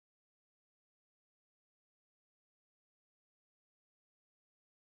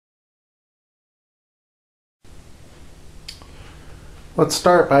Let's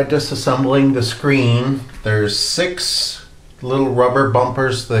start by disassembling the screen. There's 6 little rubber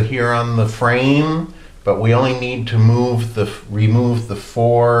bumpers here on the frame, but we only need to remove the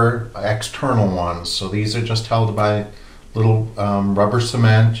 4 external ones. So these are just held by little rubber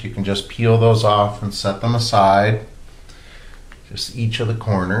cement. You can just peel those off and set them aside. Just each of the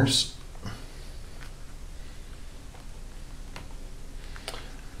corners.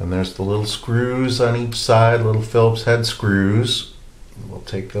 And there's the little screws on each side, little Phillips head screws. We'll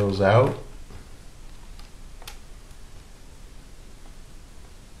take those out.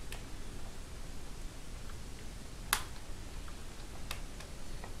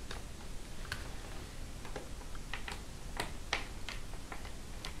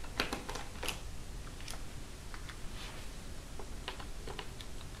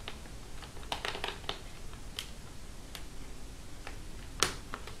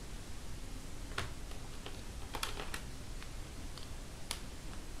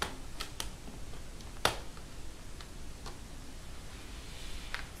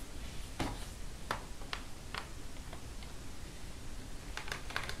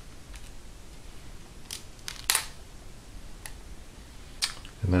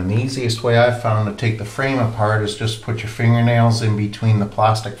 And then the easiest way I've found to take the frame apart is just put your fingernails in between the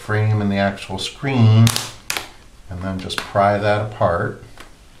plastic frame and the actual screen, and then just pry that apart.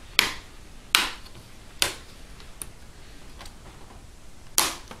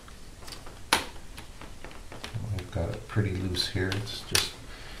 We've got it pretty loose here.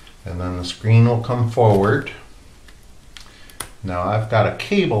 And then the screen will come forward. Now I've got a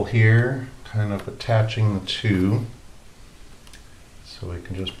cable here kind of attaching the two. So we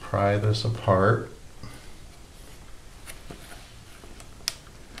can just pry this apart.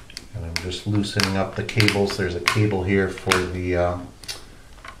 And I'm just loosening up the cables. There's a cable here for the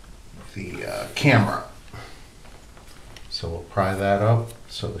camera. So we'll pry that up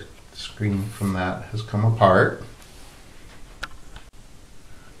so the screen from that has come apart.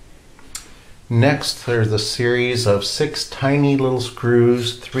 Next, there's a series of 6 tiny little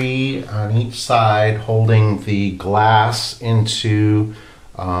screws, 3 on each side, holding the glass into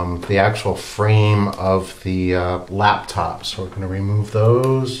the actual frame of the laptop. So we're going to remove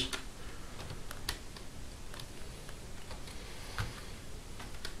those.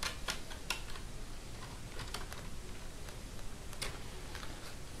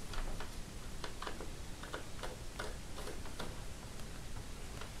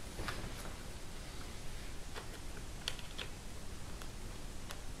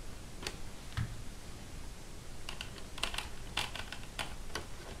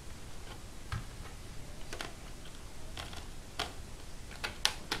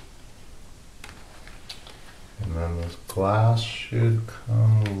 And then this glass should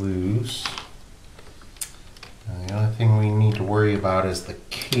come loose. And the only thing we need to worry about is the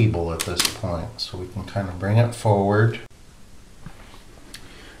cable at this point. So we can kind of bring it forward.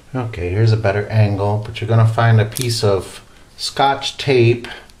 Okay, here's a better angle, but you're going to find a piece of Scotch tape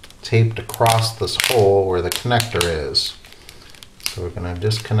taped across this hole where the connector is. So we're going to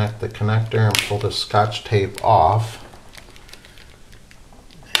disconnect the connector and pull the Scotch tape off.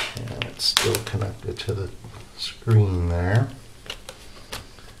 And it's still connected to the screen there.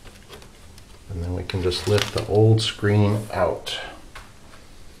 And then we can just lift the old screen out.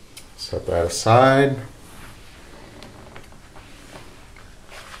 Set that aside.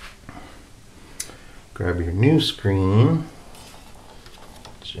 Grab your new screen.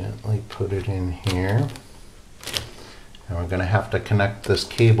 Gently put it in here. And we're going to have to connect this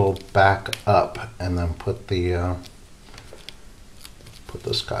cable back up and then put the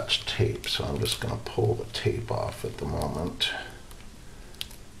Scotch tape. So I'm just going to pull the tape off at the moment.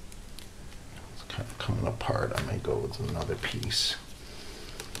 It's kind of coming apart. I may go with another piece.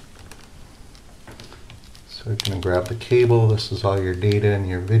 So you're going to grab the cable. This is all your data and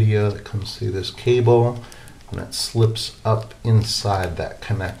your video that comes through this cable, and it slips up inside that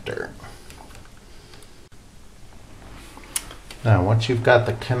connector. Now once you've got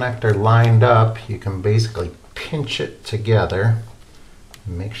the connector lined up, you can basically pinch it together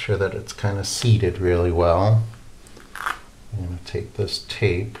and make sure that it's kind of seated really well. I'm going to take this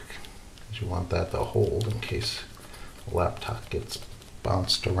tape, because you want that to hold in case the laptop gets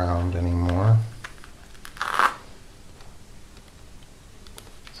bounced around anymore.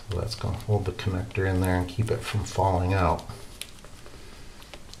 So that's going to hold the connector in there and keep it from falling out.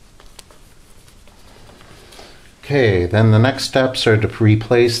 Okay, then the next steps are to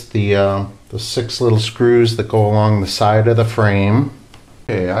replace the 6 little screws that go along the side of the frame.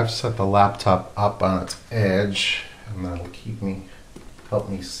 Okay, I've set the laptop up on its edge, and that'll help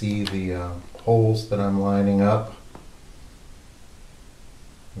me see the holes that I'm lining up.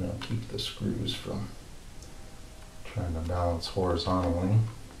 And it'll keep the screws from trying to balance horizontally.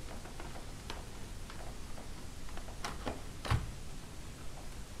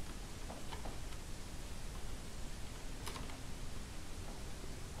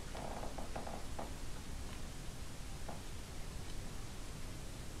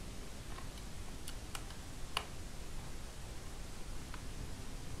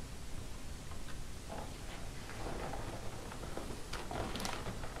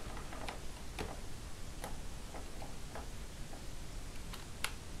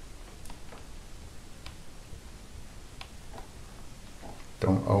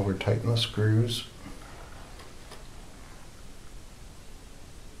 Don't over tighten the screws.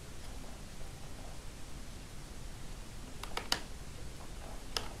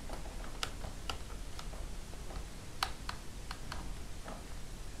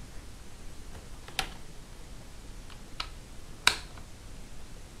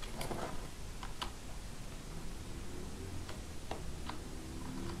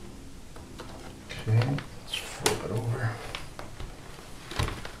 Okay, let's flip it over.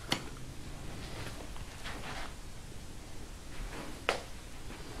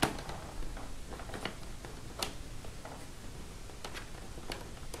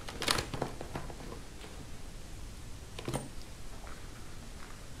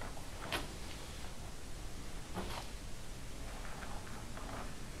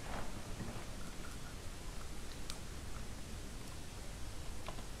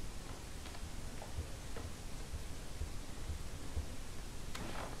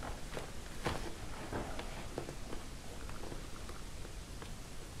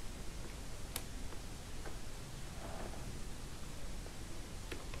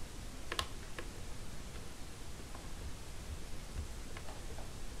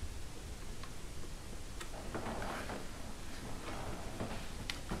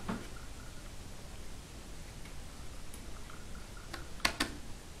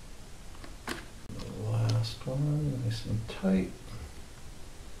 One, nice and tight.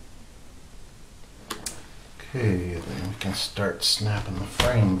 Okay, then we can start snapping the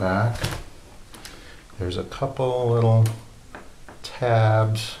frame back. There's a couple little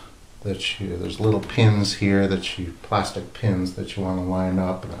tabs that there's little pins here plastic pins that you want to line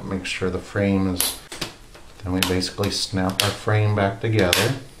up, and that makes sure the frame is, then we basically snap our frame back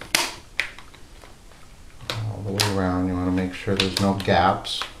together. All the way around, you want to make sure there's no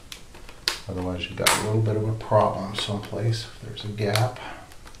gaps. Otherwise you've got a little bit of a problem someplace if there's a gap.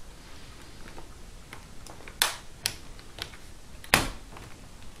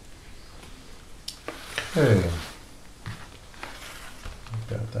 Okay, we've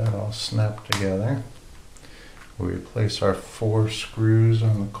got that all snapped together. We replace our 4 screws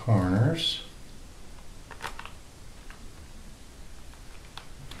on the corners.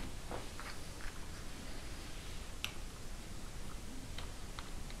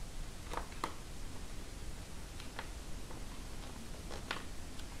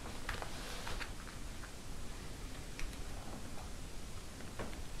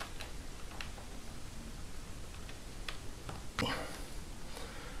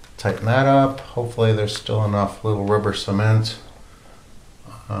 Tighten that up. Hopefully there's still enough little rubber cement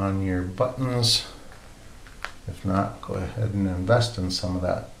on your buttons. If not, go ahead and invest in some of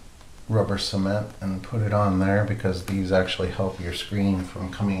that rubber cement and put it on there, because these actually help your screen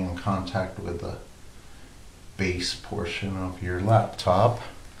from coming in contact with the base portion of your laptop.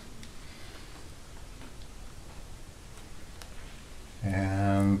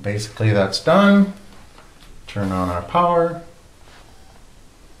 And basically that's done. Turn on our power.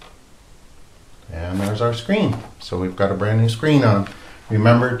 And there's our screen. So we've got a brand new screen on.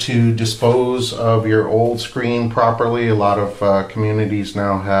 Remember to dispose of your old screen properly. A lot of communities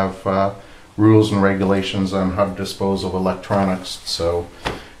now have rules and regulations on how to dispose of electronics. So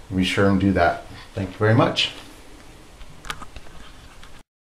be sure and do that. Thank you very much.